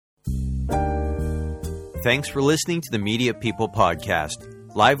Thanks for listening to the Media People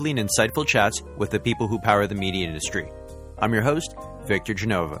Podcast, lively and insightful chats with the people who power the media industry. I'm your host, Victor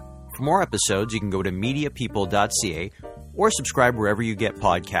Genova. For more episodes, you can go to mediapeople.ca or subscribe wherever you get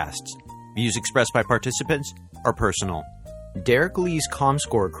podcasts. Views expressed by participants are personal. Derek Lee's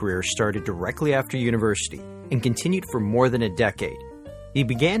ComScore career started directly after university and continued for more than a decade. He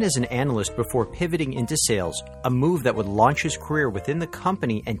began as an analyst before pivoting into sales, a move that would launch his career within the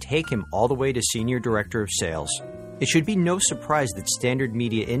company and take him all the way to Senior Director of Sales. It should be no surprise that Standard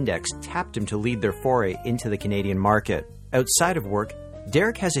Media Index tapped him to lead their foray into the Canadian market. Outside of work,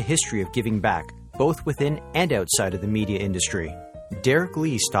 Derek has a history of giving back, both within and outside of the media industry. Derek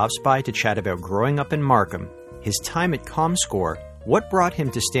Lee stops by to chat about growing up in Markham, his time at ComScore, what brought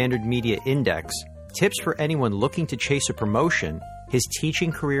him to Standard Media Index, tips for anyone looking to chase a promotion, his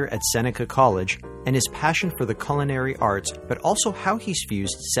teaching career at Seneca College, and his passion for the culinary arts, but also how he's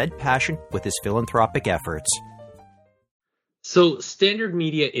fused said passion with his philanthropic efforts. So Standard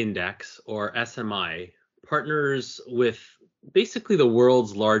Media Index, or SMI, partners with basically the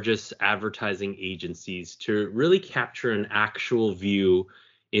world's largest advertising agencies to really capture an actual view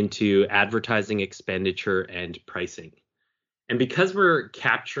into advertising expenditure and pricing. And because we're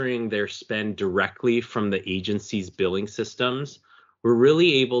capturing their spend directly from the agency's billing systems, we're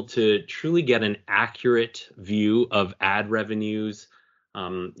really able to truly get an accurate view of ad revenues,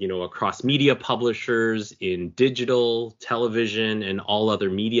 across media publishers in digital, television, and all other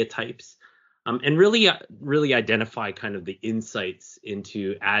media types, and really identify kind of the insights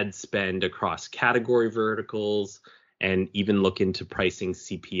into ad spend across category verticals, and even look into pricing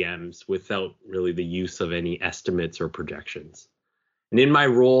CPMs without really the use of any estimates or projections. And in my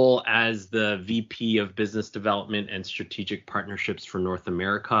role as the VP of Business Development and Strategic Partnerships for North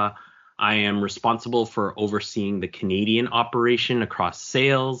America, I am responsible for overseeing the Canadian operation across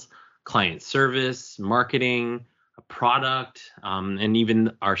sales, client service, marketing, product, and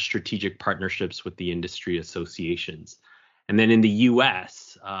even our strategic partnerships with the industry associations. And then in the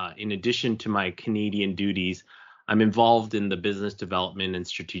US, in addition to my Canadian duties, I'm involved in the business development and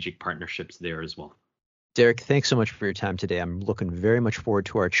strategic partnerships there as well. Derek, thanks so much for your time today. I'm looking very much forward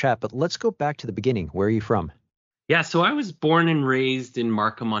to our chat, but let's go back to the beginning. Where are you from? Yeah, so I was born and raised in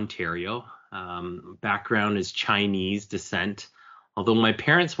Markham, Ontario. Background is Chinese descent, although my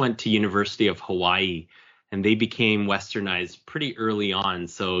parents went to University of Hawaii and they became westernized pretty early on.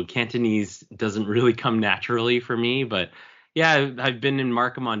 So Cantonese doesn't really come naturally for me, but yeah, I've been in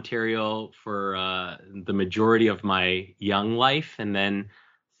Markham, Ontario for the majority of my young life, and then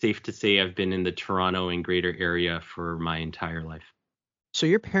safe to say I've been in the Toronto and greater area for my entire life. So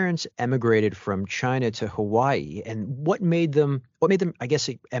your parents emigrated from China to Hawaii, and what made them, I guess,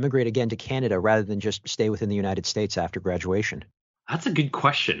 emigrate again to Canada rather than just stay within the United States after graduation? That's a good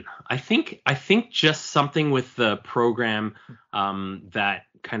question. I think just something with the program that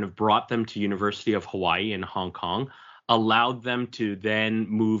kind of brought them to University of Hawaii in Hong Kong allowed them to then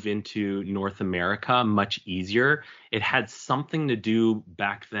move into North America much easier. It had something to do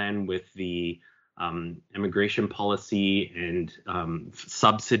back then with the immigration policy and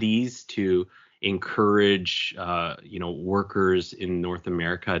subsidies to encourage workers in North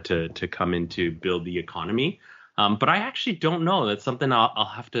America to come in to build the economy. But I actually don't know. That's something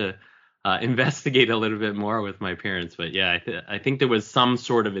I'll have to investigate a little bit more with my parents. But yeah, I think there was some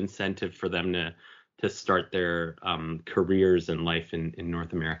sort of incentive for them to start their careers and life in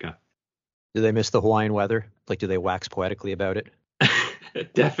North America. Do they miss the Hawaiian weather? Like, do they wax poetically about it?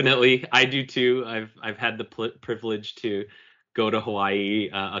 Definitely. I do too. I've had the privilege to go to Hawaii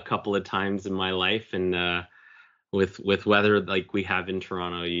a couple of times in my life. And with weather like we have in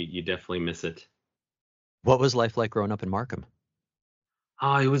Toronto, you definitely miss it. What was life like growing up in Markham?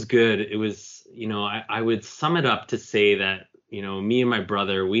 Oh, it was good. It was, I would sum it up to say that, me and my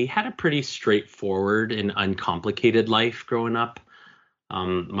brother, we had a pretty straightforward and uncomplicated life growing up.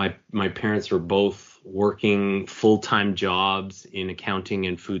 My parents were both working full-time jobs in accounting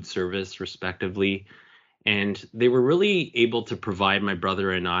and food service, respectively. And they were really able to provide my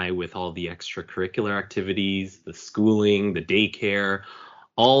brother and I with all the extracurricular activities, the schooling, the daycare,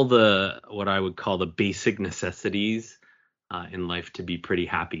 all the what I would call the basic necessities in life to be pretty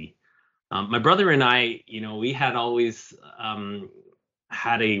happy. My brother and I, we had always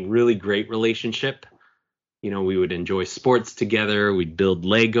had a really great relationship. We would enjoy sports together. We'd build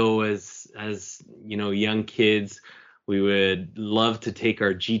Lego as young kids. We would love to take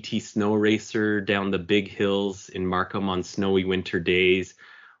our GT snow racer down the big hills in Markham on snowy winter days.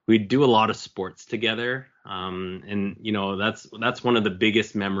 We'd do a lot of sports together. And that's one of the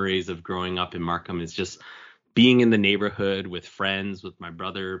biggest memories of growing up in Markham is just being in the neighborhood with friends, with my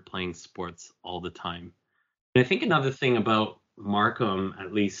brother, playing sports all the time. And I think another thing about Markham,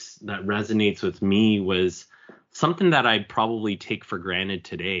 at least that resonates with me, was something that I'd probably take for granted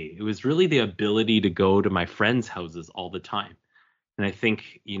today. It was really the ability to go to my friends' houses all the time. And I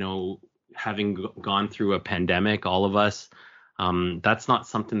think, having gone through a pandemic, all of us, that's not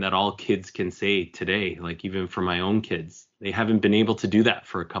something that all kids can say today. Like even for my own kids, they haven't been able to do that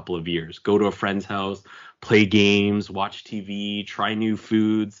for a couple of years. Go to a friend's house, play games, watch TV, try new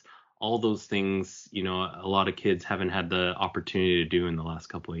foods, all those things, a lot of kids haven't had the opportunity to do in the last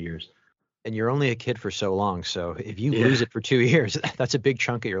couple of years. And you're only a kid for so long. So if you Yeah, lose it for 2 years, that's a big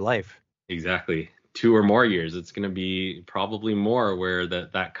chunk of your life. exactly. 2 or more years. It's going to be probably more where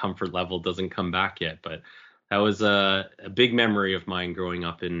that comfort level doesn't come back yet. But that was a big memory of mine growing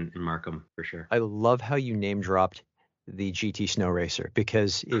up in Markham for sure. I love how you name dropped the GT Snow Racer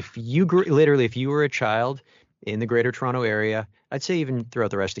because if you grew, literally, if you were a child in the Greater Toronto area, I'd say even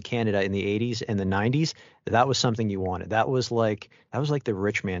throughout the rest of Canada in the 80s and the 90s, that was something you wanted. That was like the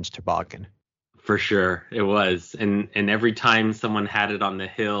rich man's toboggan. For sure, it was. And every time someone had it on the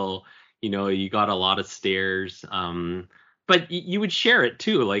hill, you got a lot of stares. But you would share it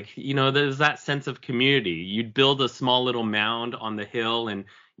too. Like, there's that sense of community. You'd build a small little mound on the hill and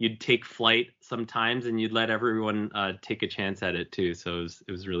you'd take flight sometimes and you'd let everyone take a chance at it too. So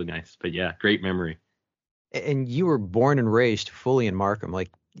it was really nice. But yeah, great memory. And you were born and raised fully in Markham. Like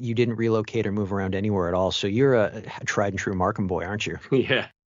you didn't relocate or move around anywhere at all. So you're a tried and true Markham boy, aren't you? Yeah.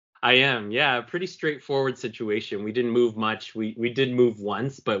 I am. Yeah, a pretty straightforward situation. We didn't move much. We did move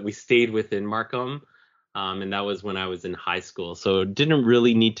once, but we stayed within Markham. And that was when I was in high school. So didn't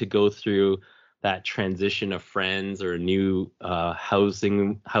really need to go through that transition of friends or a new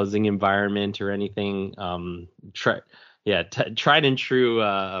housing environment or anything. Tried and true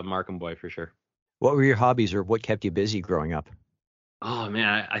Markham boy for sure. What were your hobbies or what kept you busy growing up? Oh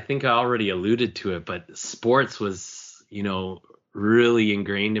man, I think I already alluded to it, but sports was, really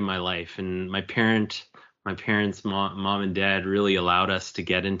ingrained in my life. And my parents, mom and dad really allowed us to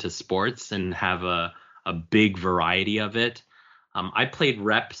get into sports and have a big variety of it. I played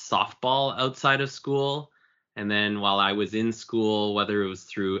rep softball outside of school. And then while I was in school, whether it was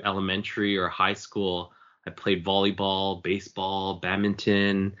through elementary or high school, I played volleyball, baseball,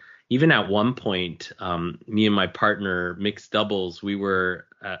 badminton. Even at one point, me and my partner, mixed doubles, we were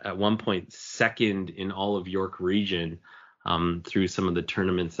at one point second in all of York region through some of the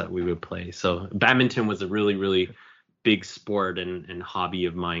tournaments that we would play. So badminton was a really, really big sport and hobby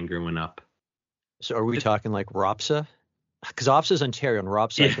of mine growing up. So are we talking like ROPSA? Because OPSA's Ontario and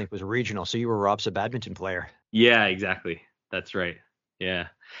ROPSA, I Yeah. think, was regional. So you were a ROPSA badminton player. Yeah, exactly. That's right. Yeah.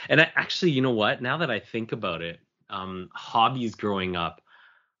 And I actually, you know what? Now that I think about it, hobbies growing up,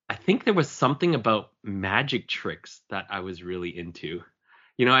 I think there was something about magic tricks that I was really into.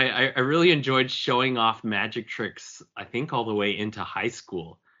 I really enjoyed showing off magic tricks, I think all the way into high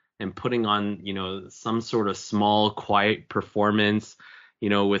school and putting on, some sort of small, quiet performance,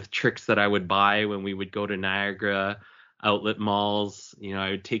 with tricks that I would buy when we would go to Niagara outlet malls. I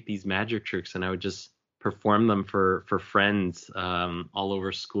would take these magic tricks and I would just perform them for friends all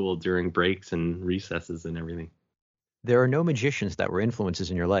over school during breaks and recesses and everything. There are no magicians that were influences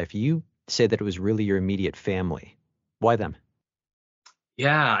in your life. You say that it was really your immediate family. Why them?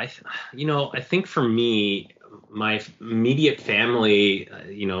 Yeah, I think for me, my immediate family,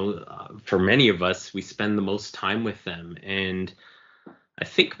 for many of us, we spend the most time with them. And I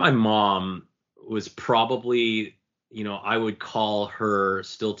think my mom was probably, I would call her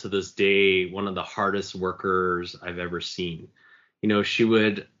still to this day one of the hardest workers I've ever seen. She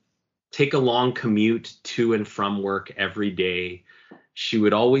would take a long commute to and from work every day. She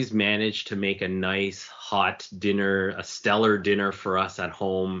would always manage to make a nice hot dinner, a stellar dinner for us at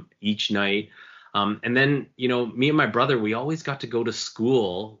home each night. And then, me and my brother, we always got to go to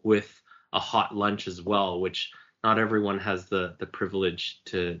school with a hot lunch as well, which not everyone has the privilege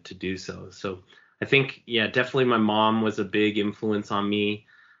to do so. So I think, yeah, definitely my mom was a big influence on me.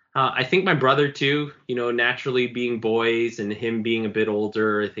 I think my brother too, naturally being boys and him being a bit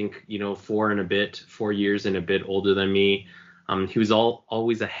older, I think, 4 years and a bit older than me. He was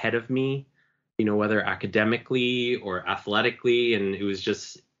always ahead of me, whether academically or athletically. And it was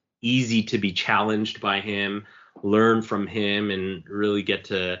just easy to be challenged by him, learn from him, and really get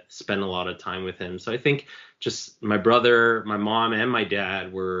to spend a lot of time with him. So I think just my brother, my mom, and my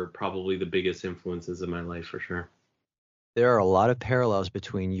dad were probably the biggest influences in my life for sure. There are a lot of parallels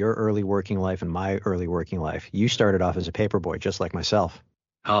between your early working life and my early working life. You started off as a paperboy, just like myself.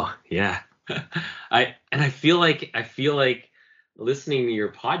 Oh yeah. I feel like listening to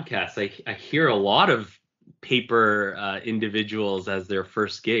your podcast, I hear a lot of paper individuals as their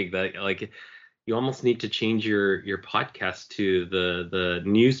first gig that like you almost need to change your podcast to the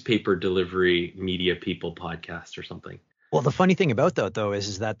newspaper delivery media people podcast or something. Well, the funny thing about that though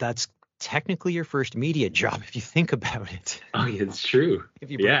is that that's technically your first media job if you think about it. Oh, yeah, it's true.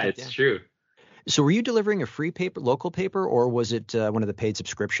 If you break Yeah, it it's down. true. So were you delivering a free paper, local paper, or was it one of the paid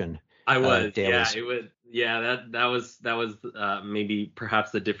subscription I was, yeah, dailies? it was, yeah, that was maybe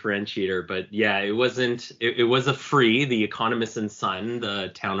perhaps the differentiator, but yeah, it was a free, the Economist and Sun,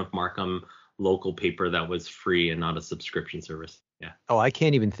 the town of Markham local paper that was free and not a subscription service. Yeah. Oh, I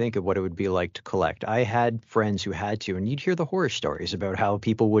can't even think of what it would be like to collect. I had friends who had to, and you'd hear the horror stories about how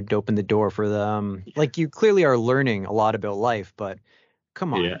people would open the door for them. Like you clearly are learning a lot about life, but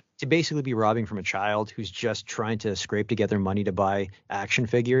come Yeah. on, to basically be robbing from a child who's just trying to scrape together money to buy action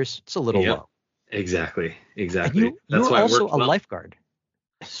figures, it's a little Yep. low. Exactly. And Exactly. you That's were why it also worked a well. lifeguard.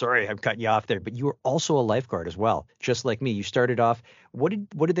 Sorry, I'm cutting you off there, but you were also a lifeguard as well, just like me. You started off, what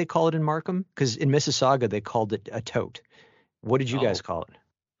did they call it in Markham? Because in Mississauga they called it a tote. What did you guys Oh. call it?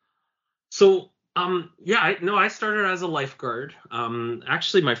 So, yeah, I started as a lifeguard.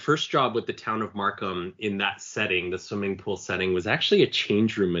 Actually, my first job with the town of Markham in that setting, the swimming pool setting, was actually a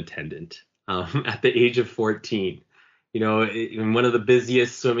change room attendant at the age of 14. In one of the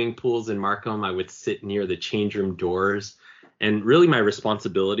busiest swimming pools in Markham, I would sit near the change room doors. And really, my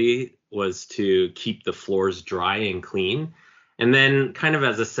responsibility was to keep the floors dry and clean. And then, kind of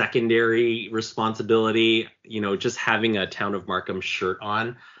as a secondary responsibility, just having a town of Markham shirt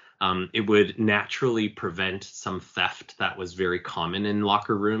on, it would naturally prevent some theft that was very common in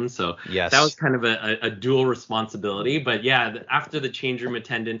locker rooms. So that was Yes. kind of a dual responsibility. But yeah, after the change room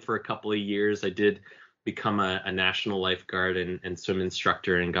attendant for a couple of years, I did become a national lifeguard and swim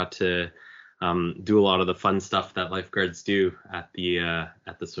instructor, and got to do a lot of the fun stuff that lifeguards do at the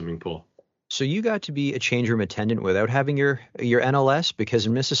swimming pool. So you got to be a change room attendant without having your NLS, because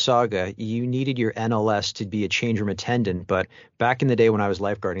in Mississauga you needed your NLS to be a change room attendant. But back in the day when I was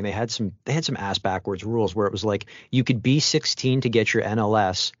lifeguarding, they had some ass backwards rules where it was like you could be 16 to get your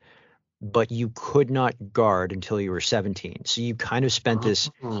NLS, but you could not guard until you were 17. So you kind of spent this,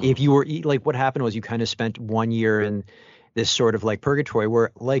 if Oh. you were like, what happened was you kind of spent 1 year in this sort of like purgatory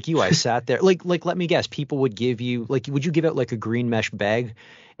where, like you, I sat there, like let me guess, people would give you, like, would you give out like a green mesh bag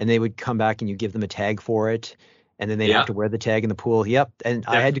and they would come back and you give them a tag for it, and then they'd have Yeah, to wear the tag in the pool? Yep. And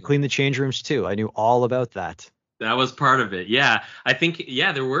I had to definitely. clean the change rooms too. I knew all about that. That was part of it. Yeah. I think,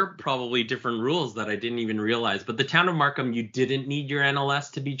 yeah, there were probably different rules that I didn't even realize. But the town of Markham, you didn't need your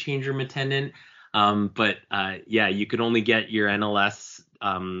NLS to be change room attendant. But yeah, you could only get your NLS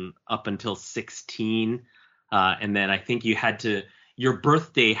up until 16. And then I think your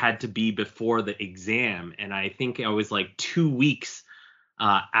birthday had to be before the exam. And I think I was like 2 weeks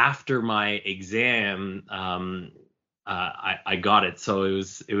after my exam. I got it. So it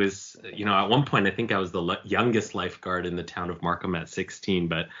was at one point I think I was the youngest lifeguard in the town of Markham at 16.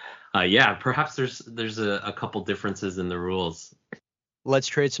 But yeah, perhaps there's a couple differences in the rules. Let's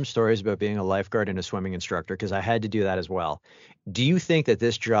trade some stories about being a lifeguard and a swimming instructor, because I had to do that as well. Do you think that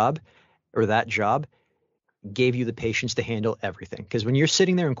this job or that job gave you the patience to handle everything? Because when you're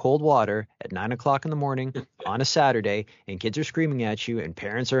sitting there in cold water at 9 o'clock in the morning on a Saturday and kids are screaming at you and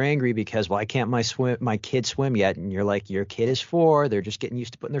parents are angry because, why can't my kid swim yet? And you're like, your kid is 4. They're just getting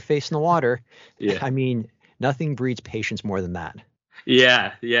used to putting their face in the water. Yeah. I mean, nothing breeds patience more than that.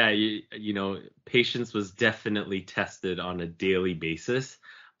 Yeah, yeah. Patience was definitely tested on a daily basis,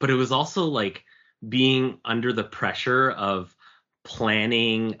 but it was also like being under the pressure of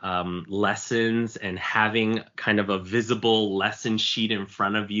planning lessons and having kind of a visible lesson sheet in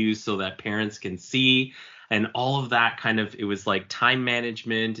front of you so that parents can see, and all of that kind of, it was like time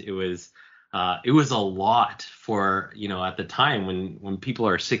management. It was a lot for, at the time when people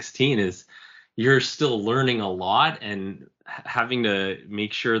are 16, is you're still learning a lot, and having to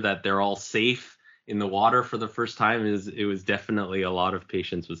make sure that they're all safe in the water for the first time. It was definitely, a lot of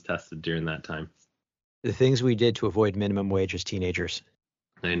patience was tested during that time. The things we did to avoid minimum wage as teenagers.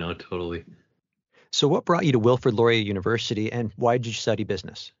 I know, totally. So what brought you to Wilfrid Laurier University, and why did you study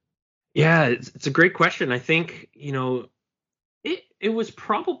business? Yeah, it's a great question. I think, it was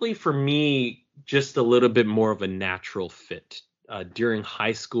probably for me just a little bit more of a natural fit. During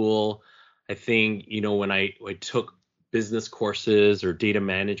high school, I think, when I took business courses or data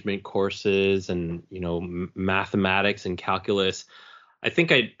management courses and, mathematics and calculus, I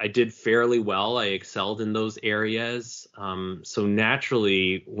think I did fairly well. I excelled in those areas. So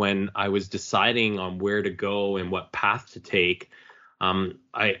naturally, when I was deciding on where to go and what path to take,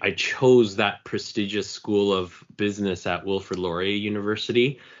 I chose that prestigious school of business at Wilfrid Laurier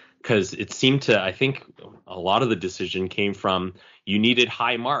University, because it seemed to, I think a lot of the decision came from, you needed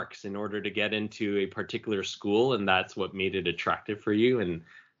high marks in order to get into a particular school, and that's what made it attractive for you, and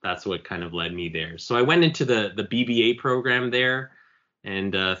that's what kind of led me there. So I went into the BBA program there,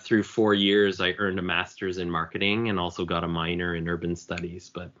 and through 4 years, I earned a master's in marketing and also got a minor in urban studies.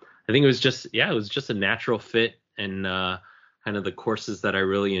 But I think it was just a natural fit, and kind of the courses that I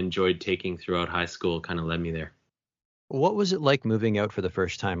really enjoyed taking throughout high school kind of led me there. What was it like moving out for the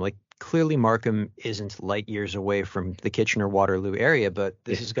first time? Like, clearly Markham isn't light years away from the Kitchener-Waterloo area, but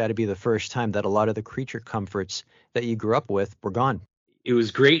this has got to be the first time that a lot of the creature comforts that you grew up with were gone. It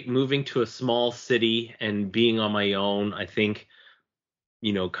was great moving to a small city and being on my own. I think,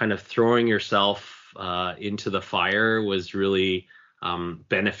 kind of throwing yourself into the fire was really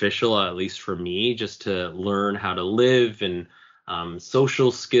beneficial, at least for me, just to learn how to live and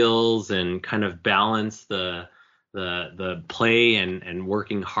social skills and kind of balance the play and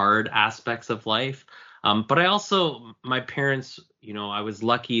working hard aspects of life. But I also, my parents, I was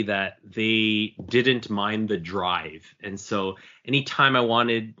lucky that they didn't mind the drive. And so anytime I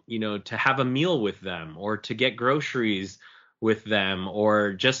wanted, to have a meal with them or to get groceries with them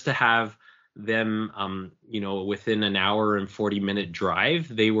or just to have them, within an hour and 40-minute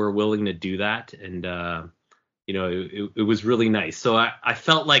drive, they were willing to do that. And, it was really nice. So I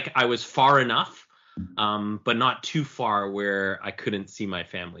felt like I was far enough, but not too far where I couldn't see my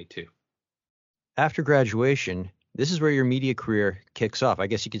family too. After graduation, this is where your media career kicks off. I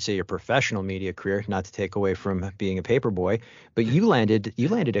guess you could say your professional media career, not to take away from being a paper boy, but you landed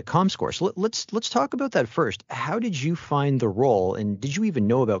at Comscore. So let's talk about that first. How did you find the role, and did you even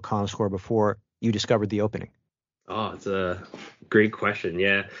know about Comscore before you discovered the opening? Oh, it's a great question.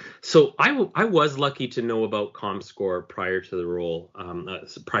 Yeah. So I was lucky to know about Comscore prior to the role,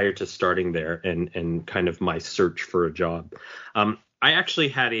 prior to starting there and kind of my search for a job. I actually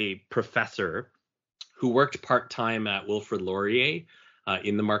had a professor who worked part-time at Wilfrid Laurier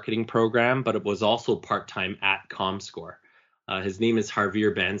in the marketing program, but it was also part-time at Comscore. His name is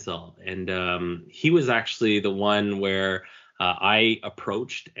Harveer Bansal, and he was actually the one where I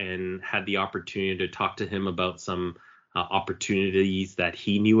approached and had the opportunity to talk to him about some opportunities that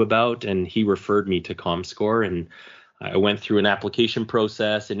he knew about, and he referred me to Comscore, and I went through an application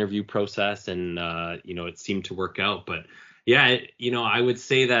process, interview process, and it seemed to work out. But yeah, I would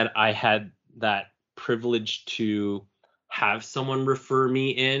say that I had that privilege to have someone refer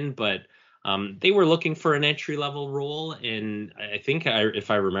me in, but they were looking for an entry-level role, and I think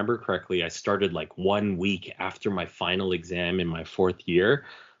if I remember correctly, I started like 1 week after my final exam in my 4th year,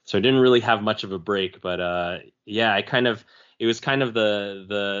 so I didn't really have much of a break. But it was kind of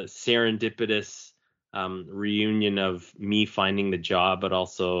the serendipitous reunion of me finding the job, but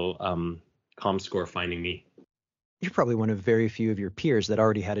also Comscore finding me. You're probably one of very few of your peers that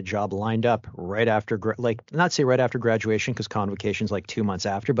already had a job lined up right after, not say right after graduation, because convocation's like 2 months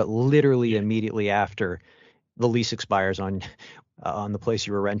after, but literally immediately after the lease expires on the place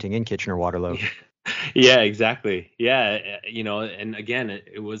you were renting in Kitchener-Waterloo. Yeah, exactly. Yeah, and again,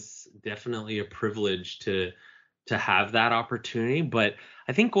 it was definitely a privilege to have that opportunity. But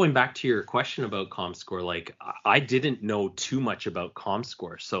I think going back to your question about Comscore, like I didn't know too much about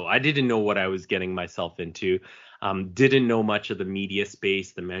Comscore, so I didn't know what I was getting myself into. Didn't know much of the media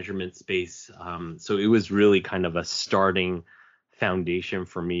space, the measurement space. So it was really kind of a starting foundation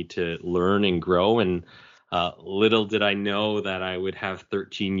for me to learn and grow. And little did I know that I would have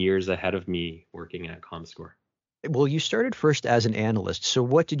 13 years ahead of me working at Comscore. Well, you started first as an analyst. So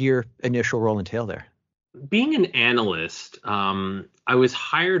what did your initial role entail there? Being an analyst, I was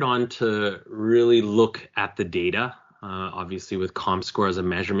hired on to really look at the data. Obviously, with Comscore as a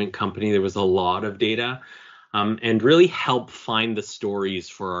measurement company, there was a lot of data. And really help find the stories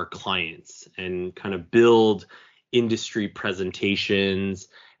for our clients and kind of build industry presentations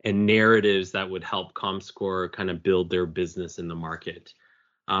and narratives that would help Comscore kind of build their business in the market.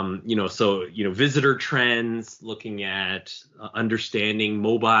 Visitor trends, looking at understanding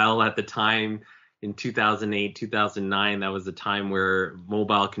mobile at the time in 2008, 2009, that was the time where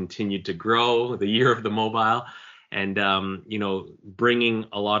mobile continued to grow, the year of the mobile, and, bringing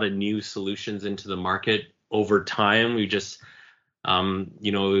a lot of new solutions into the market. Over time, we just, an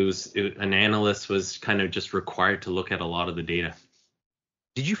analyst was kind of just required to look at a lot of the data.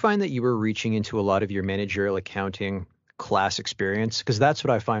 Did you find that you were reaching into a lot of your managerial accounting class experience? Because that's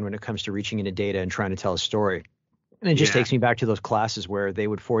what I find when it comes to reaching into data and trying to tell a story. And it just takes me back to those classes where they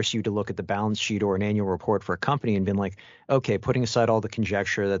would force you to look at the balance sheet or an annual report for a company and been like, okay, putting aside all the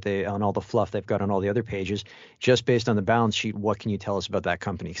conjecture that they on all the fluff they've got on all the other pages, just based on the balance sheet, what can you tell us about that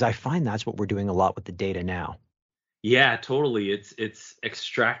company? Because I find that's what we're doing a lot with the data now. Yeah, totally. It's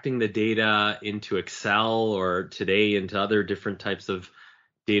extracting the data into Excel or today into other different types of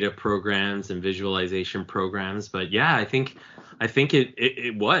data programs and visualization programs. But yeah, I think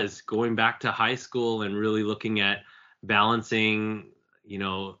it was going back to high school and really looking at balancing,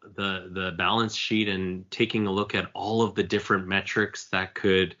 the balance sheet and taking a look at all of the different metrics that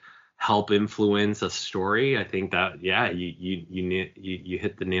could help influence a story. I think that yeah, you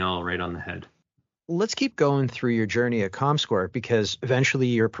hit the nail right on the head. Let's keep going through your journey at Comscore because eventually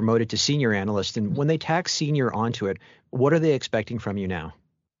you're promoted to senior analyst. And when they tack senior onto it, what are they expecting from you now?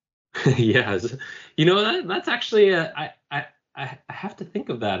 Yes, that's actually I have to think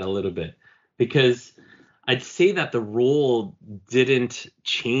of that a little bit because I'd say that the role didn't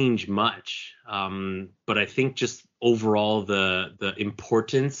change much, but I think just overall the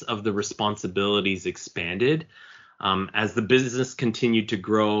importance of the responsibilities expanded. As the business continued to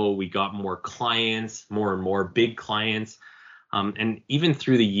grow, we got more clients, more and more big clients. And even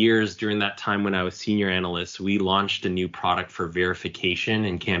through the years during that time when I was senior analyst, we launched a new product for verification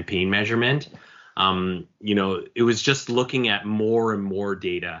and campaign measurement. It was just looking at more and more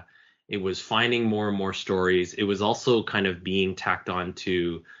data. It was finding more and more stories. It was also kind of being tacked on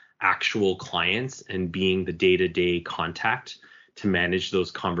to actual clients and being the day-to-day contact to manage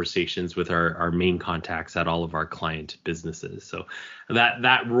those conversations with our main contacts at all of our client businesses. So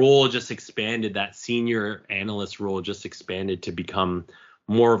that role just expanded, that senior analyst role just expanded to become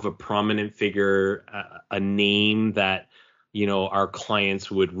more of a prominent figure, a name that, our clients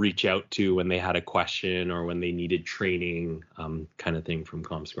would reach out to when they had a question or when they needed training, kind of thing from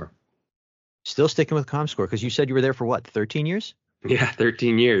Comscore. Still sticking with Comscore because you said you were there for what, 13 years? Yeah,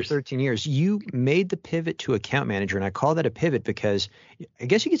 13 years. 13 years. You made the pivot to account manager, and I call that a pivot because I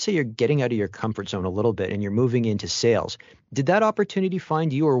guess you could say you're getting out of your comfort zone a little bit and you're moving into sales. Did that opportunity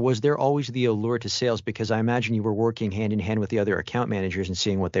find you, or was there always the allure to sales? Because I imagine you were working hand in hand with the other account managers and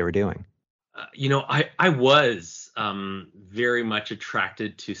seeing what they were doing. I was very much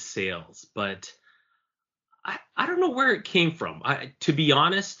attracted to sales, but I don't know where it came from. To be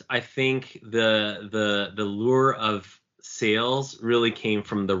honest, I think the lure of sales really came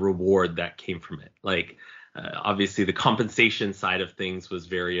from the reward that came from it. Like obviously the compensation side of things was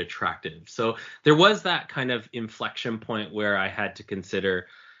very attractive. So there was that kind of inflection point where I had to consider,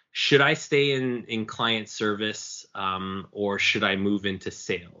 should I stay in client service, or should I move into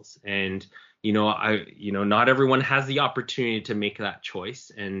sales? And not everyone has the opportunity to make that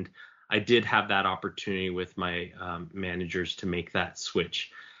choice, and I did have that opportunity with my managers to make that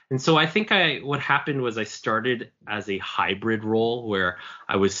switch. And so I think what happened was I started as a hybrid role where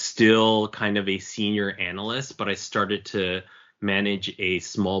I was still kind of a senior analyst, but I started to manage a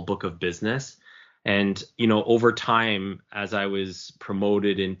small book of business. And, over time, as I was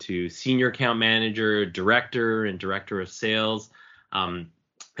promoted into senior account manager, director, and director of sales,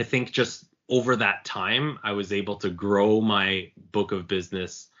 I think just over that time, I was able to grow my book of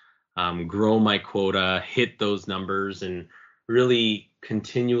business, grow my quota, hit those numbers, and really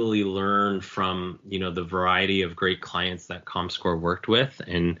continually learn from the variety of great clients that Comscore worked with,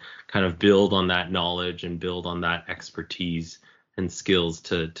 and kind of build on that knowledge and build on that expertise and skills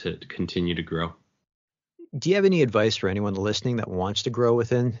to continue to grow. Do you have any advice for anyone listening that wants to grow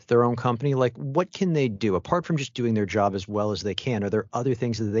within their own company? Like, what can they do apart from just doing their job as well as they can? Are there other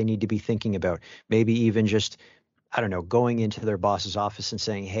things that they need to be thinking about? Maybe even just, I don't know, going into their boss's office and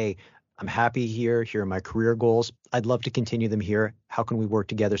saying, hey, I'm happy here. Here are my career goals. I'd love to continue them here. How can we work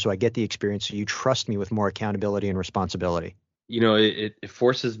together so I get the experience so you trust me with more accountability and responsibility? It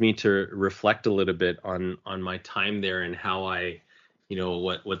forces me to reflect a little bit on my time there and how I,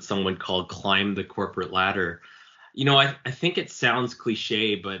 what someone called climb the corporate ladder. I think it sounds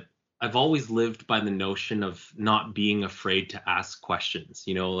cliche, but I've always lived by the notion of not being afraid to ask questions,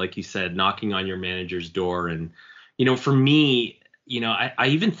 like you said, knocking on your manager's door. And, for me, I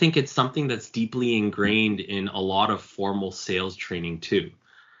even think it's something that's deeply ingrained in a lot of formal sales training too.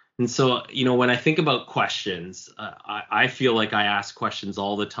 And so, when I think about questions, I feel like I ask questions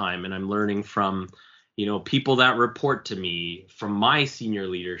all the time, and I'm learning from, people that report to me, from my senior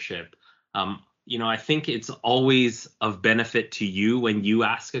leadership. I think it's always of benefit to you when you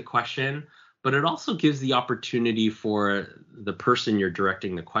ask a question, but it also gives the opportunity for the person you're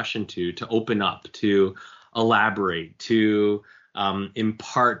directing the question to open up, to elaborate, to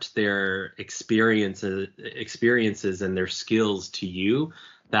impart their experiences and their skills to you.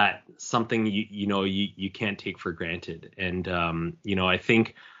 That something you can't take for granted. And I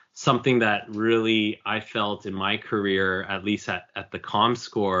think something that really I felt in my career, at least at the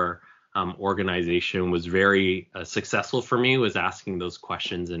Comscore organization, was very successful for me, was asking those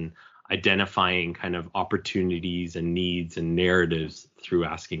questions. And identifying kind of opportunities and needs and narratives through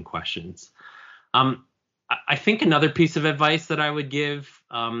asking questions. I think another piece of advice that I would give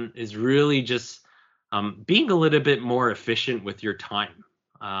is really just being a little bit more efficient with your time.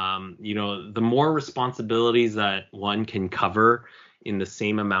 The more responsibilities that one can cover in the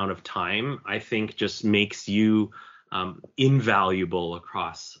same amount of time, I think just makes you invaluable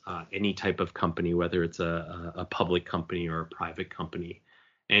across any type of company, whether it's a public company or a private company.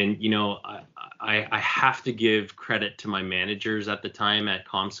 And, I have to give credit to my managers at the time at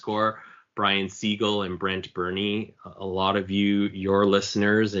Comscore, Brian Siegel and Brent Burney. A lot of your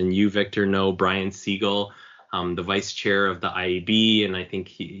listeners, and you, Victor, know Brian Siegel, the vice chair of the IAB, and I think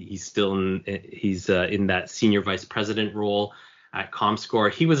he's still in that senior vice president role at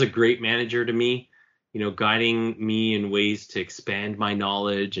Comscore. He was a great manager to me, guiding me in ways to expand my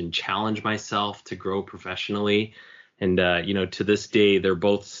knowledge and challenge myself to grow professionally. And, to this day, they're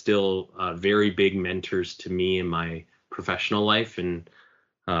both still very big mentors to me in my professional life. And,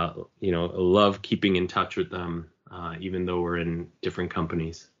 love keeping in touch with them, even though we're in different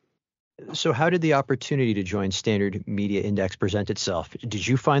companies. So how did the opportunity to join Standard Media Index present itself? Did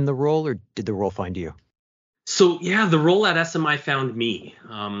you find the role, or did the role find you? So, yeah, the role at SMI found me.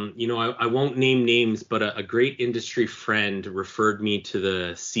 I won't name names, but a great industry friend referred me to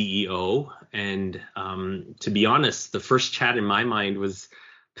the CEO. And to be honest, the first chat in my mind was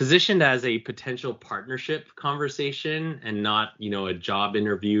positioned as a potential partnership conversation and not, a job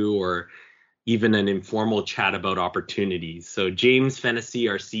interview or even an informal chat about opportunities. So James Fennessy,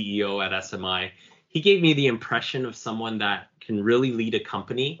 our CEO at SMI, he gave me the impression of someone that can really lead a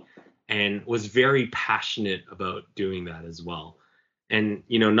company and was very passionate about doing that as well. And,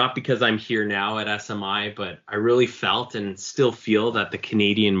 not because I'm here now at SMI, but I really felt and still feel that the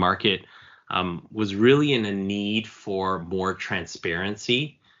Canadian market was really in a need for more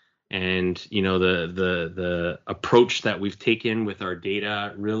transparency. And, the approach that we've taken with our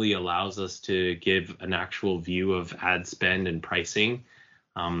data really allows us to give an actual view of ad spend and pricing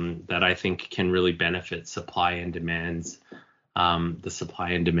that I think can really benefit supply and demands. The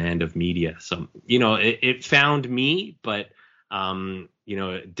supply and demand of media. So, it found me, but,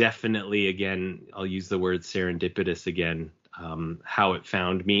 definitely, again, I'll use the word serendipitous again, how it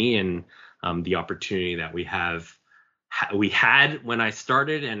found me and the opportunity that we had when I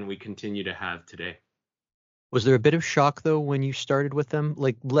started and we continue to have today. Was there a bit of shock, though, when you started with them?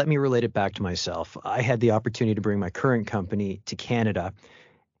 Like, let me relate it back to myself. I had the opportunity to bring my current company to Canada.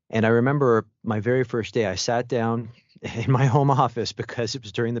 And I remember my very first day, I sat down in my home office because it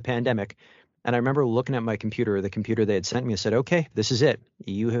was during the pandemic. And I remember looking at my computer, the computer they had sent me, and said, okay, this is it.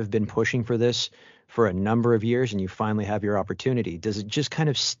 You have been pushing for this for a number of years and you finally have your opportunity. Does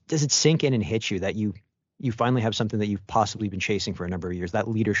it sink in and hit you that you finally have something that you've possibly been chasing for a number of years, that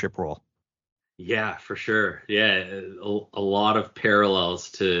leadership role? Yeah, for sure. Yeah, a lot of parallels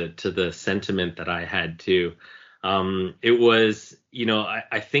to the sentiment that I had too. It was,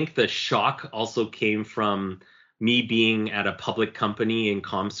 I think the shock also came from me being at a public company in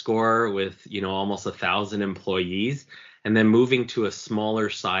Comscore with, almost 1,000 employees, and then moving to a smaller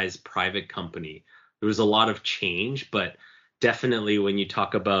size private company. There was a lot of change, but definitely when you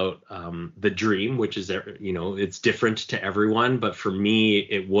talk about the dream, which is, it's different to everyone, but for me,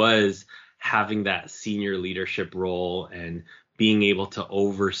 it was having that senior leadership role and being able to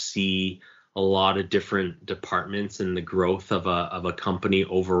oversee a lot of different departments, and the growth of a company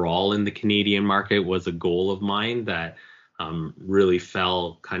overall in the Canadian market was a goal of mine that really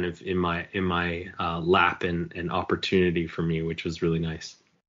fell kind of in my lap and opportunity for me, which was really nice.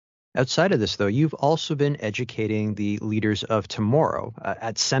 Outside of this, though, you've also been educating the leaders of tomorrow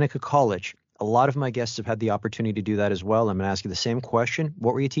at Seneca College. A lot of my guests have had the opportunity to do that as well. I'm going to ask you the same question.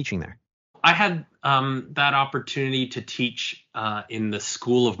 What were you teaching there? I had that opportunity to teach in the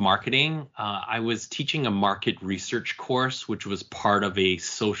School of Marketing. I was teaching a market research course, which was part of a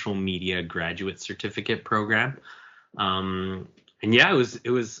social media graduate certificate program. And yeah,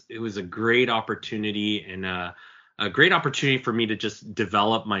 it was a great opportunity and a great opportunity for me to just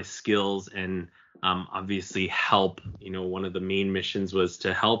develop my skills and obviously help. One of the main missions was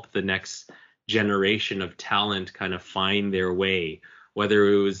to help the next generation of talent kind of find their way, whether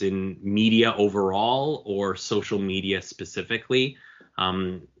it was in media overall or social media specifically.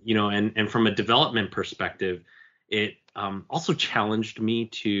 And from a development perspective, it also challenged me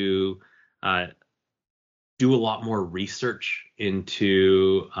to do a lot more research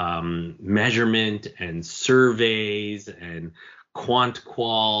into measurement and surveys and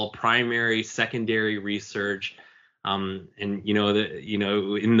qual, primary, secondary research. And in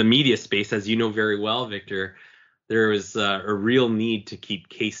the media space, as you know very well, Victor, there was a real need to keep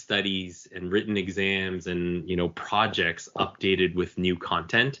case studies and written exams and projects updated with new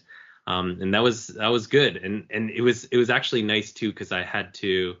content, and that was good. And it was actually nice too, because I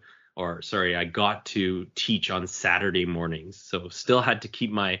got to teach on Saturday mornings, so still had to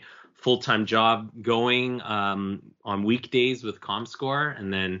keep my full-time job going on weekdays with ComScore,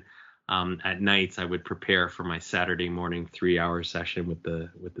 and then at nights I would prepare for my Saturday morning 3-hour session with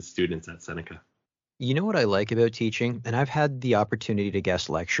the students at Seneca. You know what I like about teaching, and I've had the opportunity to guest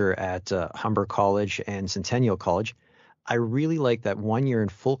lecture at Humber College and Centennial College. I really like that, one, you're in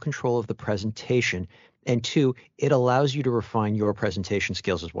full control of the presentation, and two, it allows you to refine your presentation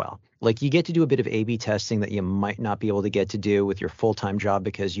skills as well. Like, you get to do a bit of A/B testing that you might not be able to get to do with your full-time job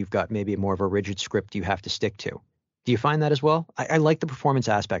because you've got maybe more of a rigid script you have to stick to. Do you find that as well? I like the performance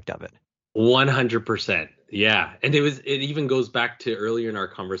aspect of it. 100%. Yeah. And it even goes back to earlier in our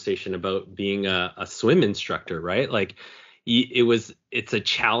conversation about being a swim instructor, right? Like, it's a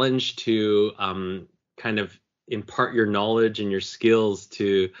challenge to kind of impart your knowledge and your skills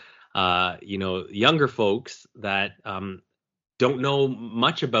to younger folks that don't know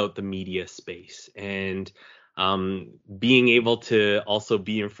much about the media space, and being able to also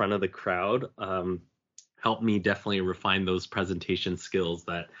be in front of the crowd helped me definitely refine those presentation skills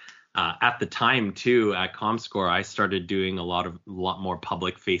that at the time too, at ComScore, I started doing a lot more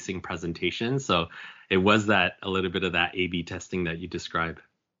public facing presentations. So it was a little bit of that A/B testing that you described.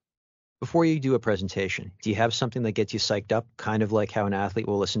 Before you do a presentation, do you have something that gets you psyched up, kind of like how an athlete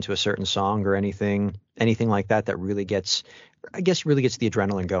will listen to a certain song or anything like that really gets the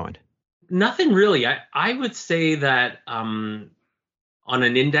adrenaline going? Nothing really. I would say that on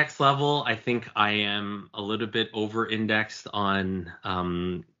an index level, I think I am a little bit over-indexed on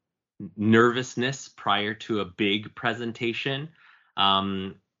nervousness prior to a big presentation.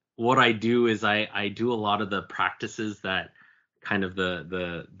 What I do is I do a lot of the practices that kind of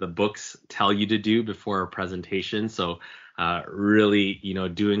the books tell you to do before a presentation. So really,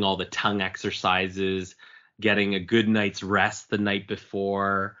 doing all the tongue exercises, getting a good night's rest the night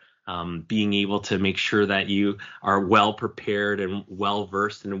before, being able to make sure that you are well prepared and well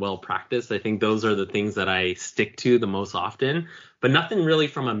versed and well practiced. I think those are the things that I stick to the most often, but nothing really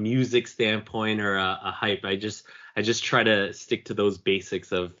from a music standpoint or a hype. I just try to stick to those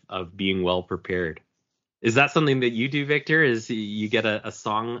basics of being well prepared. Is that something that you do, Victor? Is you get a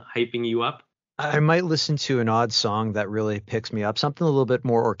song hyping you up? I might listen to an odd song that really picks me up, something a little bit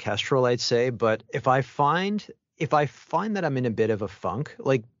more orchestral, I'd say. But if I find that I'm in a bit of a funk,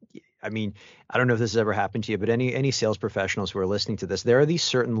 like, I mean, I don't know if this has ever happened to you, but any sales professionals who are listening to this, there are these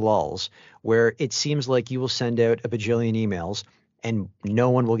certain lulls where it seems like you will send out a bajillion emails and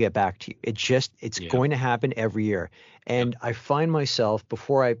no one will get back to you. It's going to happen every year. And I find myself,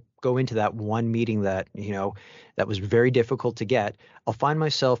 before I go into that one meeting that was very difficult to get, I'll find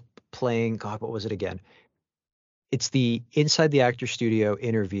myself playing, God, what was it again? It's the Inside the Actor Studio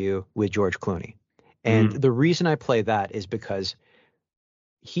interview with George Clooney. And the reason I play that is because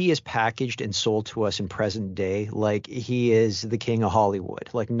he is packaged and sold to us in present day like he is the king of Hollywood.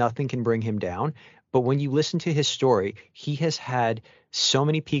 Like, nothing can bring him down. But when you listen to his story, he has had so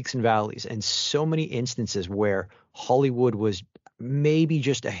many peaks and valleys and so many instances where Hollywood was maybe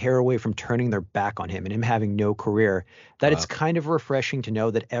just a hair away from turning their back on him and him having no career, that It's kind of refreshing to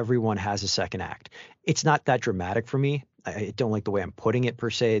know that everyone has a second act. It's not that dramatic for me. I don't like the way I'm putting it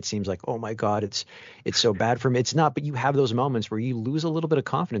per se. It seems like, oh my God, it's so bad for me. It's not, but you have those moments where you lose a little bit of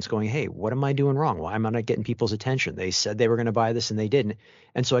confidence going, hey, what am I doing wrong? Why am I not getting people's attention? They said they were going to buy this and they didn't.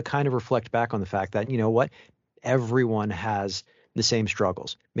 And so I kind of reflect back on the fact that, you know what, everyone has the same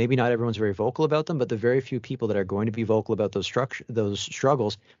struggles. Maybe not everyone's very vocal about them, but the very few people that are going to be vocal about those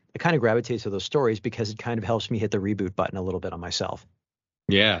struggles, I kind of gravitate to those stories because it kind of helps me hit the reboot button a little bit on myself.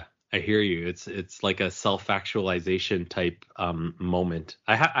 Yeah, I hear you. It's like a self-actualization type moment.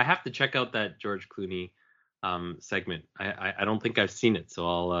 I have to check out that George Clooney segment. I don't think I've seen it, so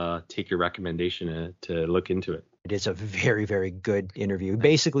I'll take your recommendation to look into it. It is a very, very good interview.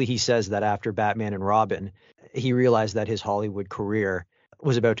 Basically, he says that after Batman and Robin, he realized that his Hollywood career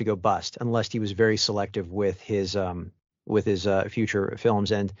was about to go bust unless he was very selective with his future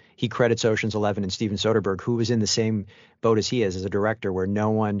films. And he credits Ocean's 11 and Steven Soderbergh, who was in the same boat as he is as a director, where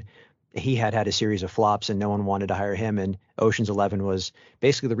he had a series of flops and no one wanted to hire him. And Ocean's 11 was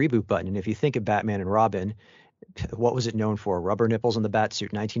basically the reboot button. And if you think of Batman and Robin, what was it known for? Rubber nipples on the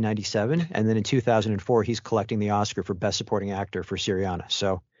Batsuit, 1997. And then in 2004, he's collecting the Oscar for Best Supporting Actor for Syriana.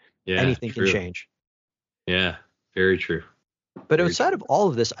 So anything can change. Yeah, very true. But outside of all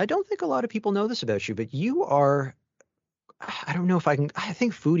of this, I don't think a lot of people know this about you, but you are I don't know if I can. I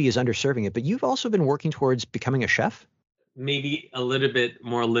think foodie is underserving it, but you've also been working towards becoming a chef. Maybe a little bit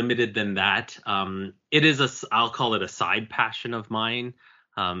more limited than that. It is I'll call it a side passion of mine.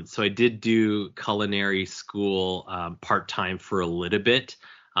 So I did do culinary school part time for a little bit,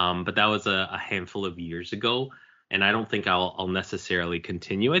 but that was a handful of years ago, and I don't think I'll necessarily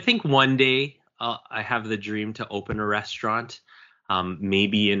continue. I think one day I have the dream to open a restaurant,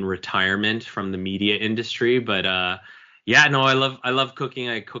 maybe in retirement from the media industry. But yeah, no, I love cooking.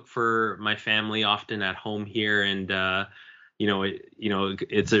 I cook for my family often at home here, and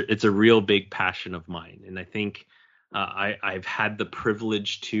it's a real big passion of mine. And I think I've had the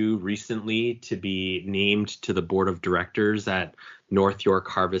privilege to recently to be named to the board of directors at North York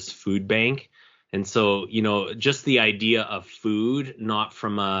Harvest Food Bank. And so, just the idea of food, not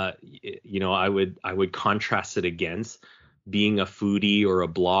from I would contrast it against being a foodie or a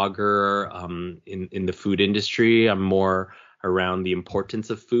blogger in the food industry. I'm more around the importance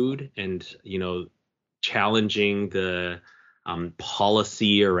of food and, challenging the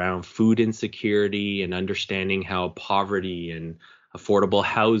policy around food insecurity and understanding how poverty and affordable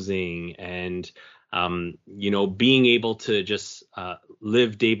housing and being able to just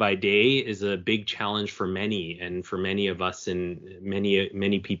live day by day is a big challenge for many, and for many of us and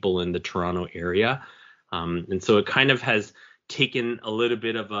many people in the Toronto area. And so it kind of has taken a little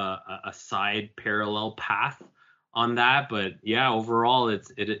bit of a side parallel path on that. But yeah, overall, it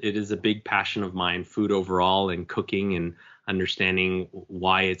is a big passion of mine, food overall, and cooking, and understanding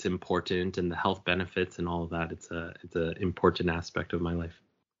why it's important and the health benefits and all of that. It's an important aspect of my life.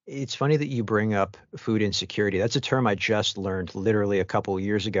 It's funny that you bring up food insecurity. That's a term I just learned literally a couple of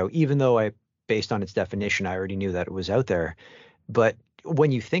years ago, even though based on its definition, I already knew that it was out there. But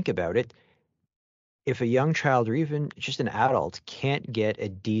when you think about it, if a young child or even just an adult can't get a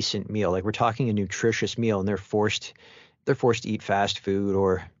decent meal, like we're talking a nutritious meal, and they're forced to eat fast food,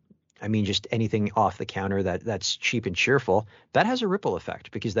 or just anything off the counter that's cheap and cheerful, that has a ripple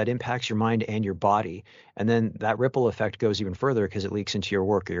effect, because that impacts your mind and your body. And then that ripple effect goes even further because it leaks into your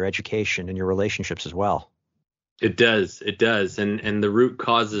work or your education and your relationships as well. It does. And the root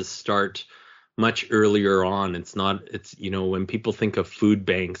causes start much earlier on. It's when people think of food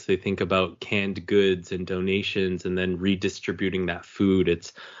banks, they think about canned goods and donations and then redistributing that food.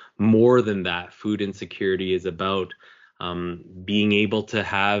 It's more than that. Food insecurity is about being able to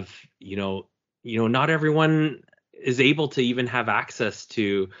have, not everyone is able to even have access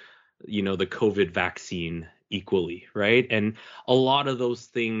to, the COVID vaccine equally, right? And a lot of those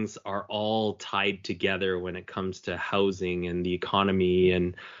things are all tied together when it comes to housing and the economy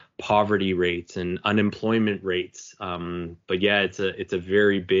and poverty rates and unemployment rates. But yeah, it's a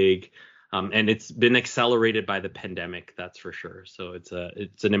very big, and it's been accelerated by the pandemic, that's for sure. So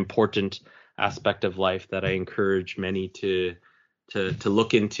it's an important aspect of life that I encourage many to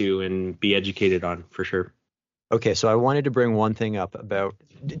look into and be educated on, for sure. Okay, so I wanted to bring one thing up about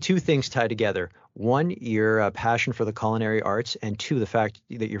two things tied together. One, your passion for the culinary arts, and two, the fact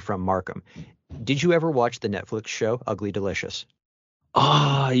that you're from Markham. Did you ever watch the Netflix show Ugly Delicious?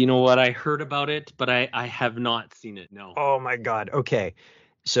 You know what? I heard about it, but I have not seen it. No. Oh my God. Okay.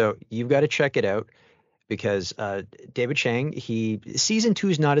 So you've got to check it out, because David Chang, season 2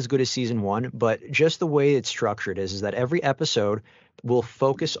 is not as good as season 1, but just the way it's structured is that every episode will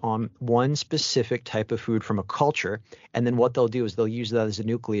focus on one specific type of food from a culture. And then what they'll do is they'll use that as a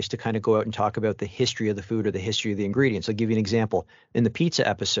nucleus to kind of go out and talk about the history of the food or the history of the ingredients. I'll give you an example. In the pizza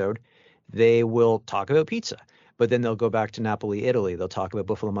episode, they will talk about pizza, but then they'll go back to Napoli, Italy. They'll talk about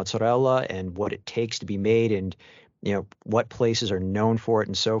buffalo mozzarella and what it takes to be made, and what places are known for it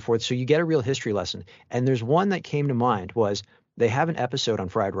and so forth. So you get a real history lesson. And there's one that came to mind was they have an episode on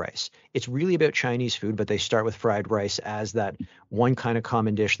fried rice. It's really about Chinese food, but they start with fried rice as that one kind of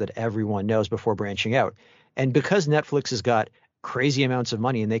common dish that everyone knows before branching out. And because Netflix has got crazy amounts of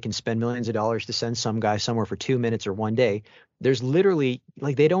money and they can spend millions of dollars to send some guy somewhere for 2 minutes or one day, there's literally,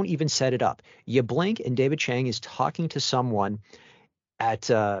 they don't even set it up. You blink and David Chang is talking to someone at,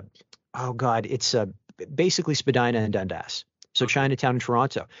 it's basically Spadina and Dundas. So Chinatown in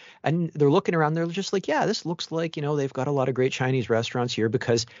Toronto. And they're looking around, they're just like, yeah, this looks like, they've got a lot of great Chinese restaurants here,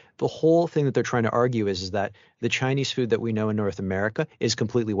 because the whole thing that they're trying to argue is that the Chinese food that we know in North America is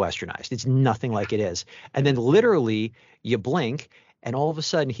completely westernized. It's nothing like it is. And then literally you blink And all of a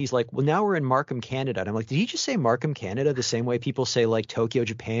sudden he's like, well, now we're in Markham, Canada. And I'm like, did he just say Markham, Canada, the same way people say like Tokyo,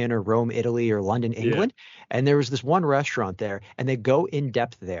 Japan, or Rome, Italy, or London, England? And there was this one restaurant there, and they go in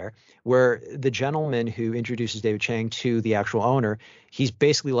depth there where the gentleman who introduces David Chang to the actual owner, he's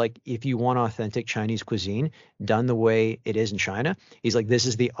basically like, if you want authentic Chinese cuisine done the way it is in China, he's like, this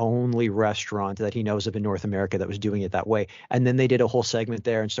is the only restaurant that he knows of in North America that was doing it that way. And then they did a whole segment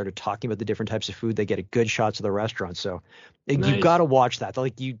there and started talking about the different types of food. They get a good shots of the restaurant. So Nice. you've got to watch that.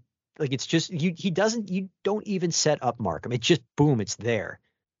 It's just, you don't even set up Markham. It's just boom, it's there.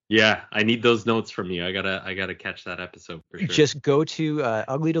 Yeah, I need those notes from you. I gotta catch that episode for sure. Just go to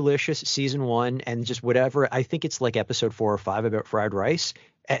Ugly Delicious season 1 and just whatever. I think it's like episode 4 or 5 about fried rice,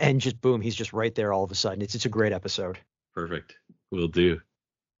 and just boom, he's just right there all of a sudden. It's a great episode. Perfect. Will do.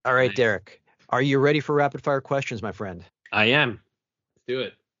 All right, Nice. Derek, are you ready for rapid fire questions, my friend? I am. Let's do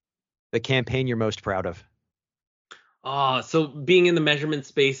it. The campaign you're most proud of. So being in the measurement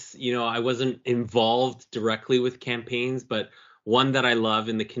space, I wasn't involved directly with campaigns, but one that I love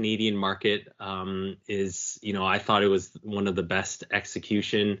in the Canadian market is, I thought it was one of the best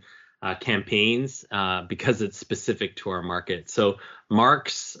execution campaigns because it's specific to our market. So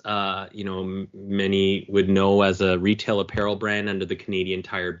Mark's, many would know as a retail apparel brand under the Canadian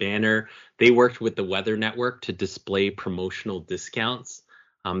Tire banner. They worked with the Weather Network to display promotional discounts.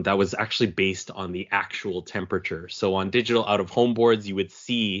 That was actually based on the actual temperature. So on digital out of home boards, you would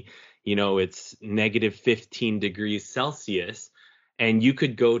see, it's negative 15 degrees Celsius, and you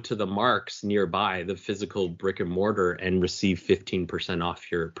could go to the Marks nearby, the physical brick and mortar, and receive 15%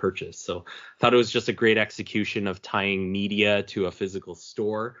 off your purchase. So I thought it was just a great execution of tying media to a physical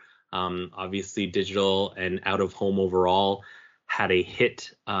store. Obviously, digital and out of home overall had a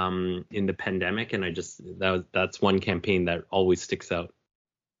hit in the pandemic, and that's one campaign that always sticks out.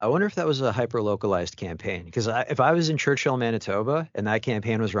 I wonder if that was a hyper-localized campaign, because if I was in Churchill, Manitoba, and that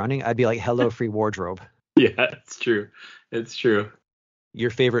campaign was running, I'd be like, hello, free wardrobe. Yeah, it's true. It's true. Your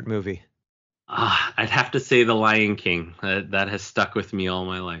favorite movie? I'd have to say The Lion King. That has stuck with me all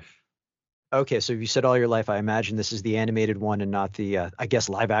my life. Okay, so you said all your life. I imagine this is the animated one and not the, I guess,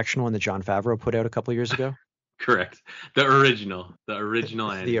 live-action one that Jon Favreau put out a couple years ago? Correct. The original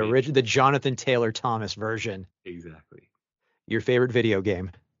animated. The Jonathan Taylor Thomas version. Exactly. Your favorite video game?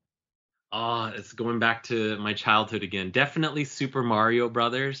 It's going back to my childhood again. Definitely Super Mario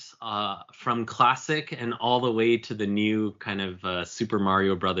Brothers, from classic and all the way to the new kind of Super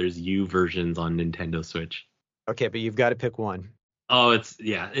Mario Brothers U versions on Nintendo Switch. Okay, but you've got to pick one. Oh, it's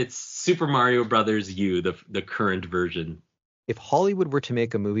Super Mario Brothers U, the current version. If Hollywood were to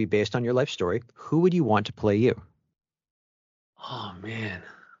make a movie based on your life story, who would you want to play you? Oh man,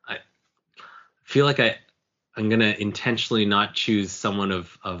 I feel like I'm gonna intentionally not choose someone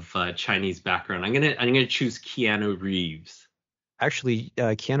of Chinese background. I'm gonna choose Keanu Reeves. Actually,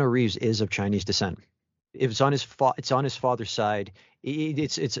 Keanu Reeves is of Chinese descent. It's on his father's side.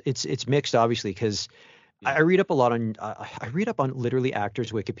 It's mixed, obviously, because I read up a lot on I read up on literally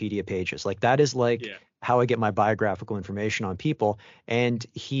actors' Wikipedia pages. Like that is how I get my biographical information on people. And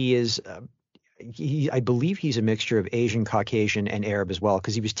he is. I believe he's a mixture of Asian, Caucasian, and Arab as well,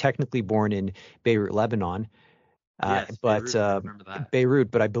 because he was technically born in Beirut, Lebanon. Yes, Beirut, I remember that. Beirut,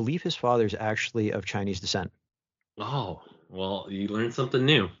 but I believe his father's actually of Chinese descent. Oh, well, you learned something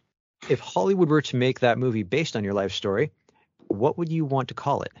new. If Hollywood were to make that movie based on your life story, what would you want to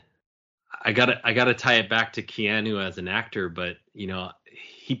call it? I gotta tie it back to Keanu as an actor, but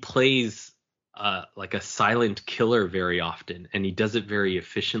he plays like a silent killer very often, and he does it very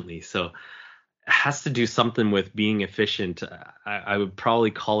efficiently. So it has to do something with being efficient. I would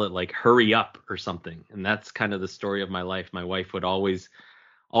probably call it like Hurry Up or something, and that's kind of the story of my life. My wife would always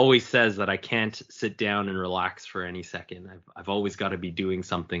says that I can't sit down and relax for any second. I've always got to be doing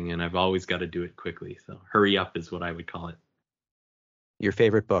something, and I've always got to do it quickly. So Hurry Up is what I would call it. Your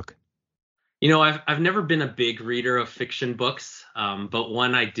favorite book? I've never been a big reader of fiction books, but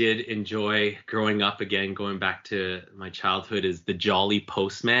one I did enjoy growing up, again, going back to my childhood, is The Jolly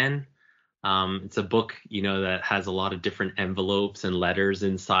Postman. It's a book, that has a lot of different envelopes and letters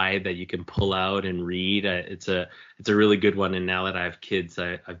inside that you can pull out and read. It's a really good one. And now that I have kids,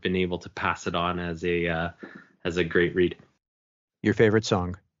 I've been able to pass it on as a great read. Your favorite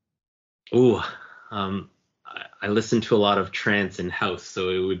song? Ooh, I listen to a lot of trance and house, so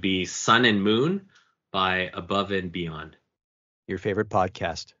it would be Sun and Moon by Above and Beyond. Your favorite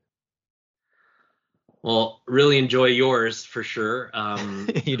podcast? Well, really enjoy yours for sure.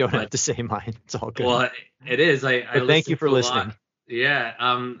 You don't have to say mine. It's all good. Well, it is. I thank you for listening. Yeah,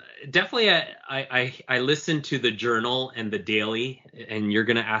 definitely. I listen to the Journal and the Daily, and you're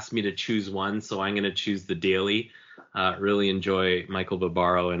going to ask me to choose one, so I'm going to choose the Daily. really enjoy Michael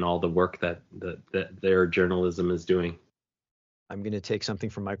Barbaro and all the work that their journalism is doing. I'm going to take something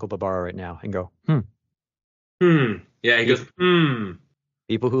from Michael Barbaro right now and go, Yeah, he goes,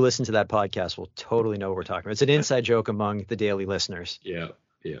 People who listen to that podcast will totally know what we're talking about. It's an inside joke among the daily listeners. Yeah.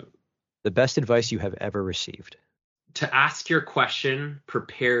 The best advice you have ever received? To ask your question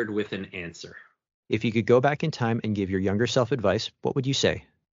prepared with an answer. If you could go back in time and give your younger self advice, what would you say?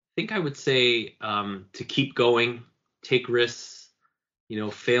 I think I would say to keep going, take risks,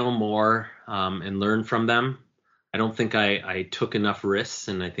 fail more and learn from them. I don't think I took enough risks,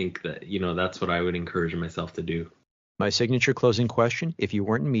 and I think that, that's what I would encourage myself to do. My signature closing question, if you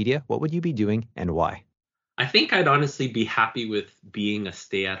weren't in media, what would you be doing and why? I think I'd honestly be happy with being a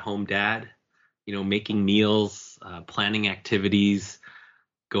stay-at-home dad, making meals, planning activities,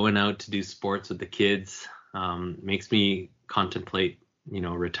 going out to do sports with the kids. Makes me contemplate,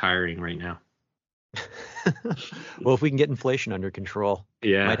 retiring right now. Well, if we can get inflation under control,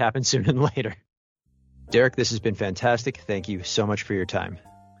 it might happen sooner than later. Derek, this has been fantastic. Thank you so much for your time.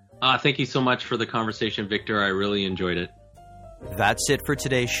 Thank you so much for the conversation, Victor. I really enjoyed it. That's it for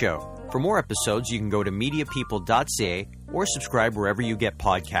today's show. For more episodes, you can go to mediapeople.ca or subscribe wherever you get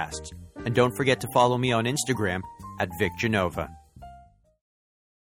podcasts. And don't forget to follow me on Instagram @VicGenova.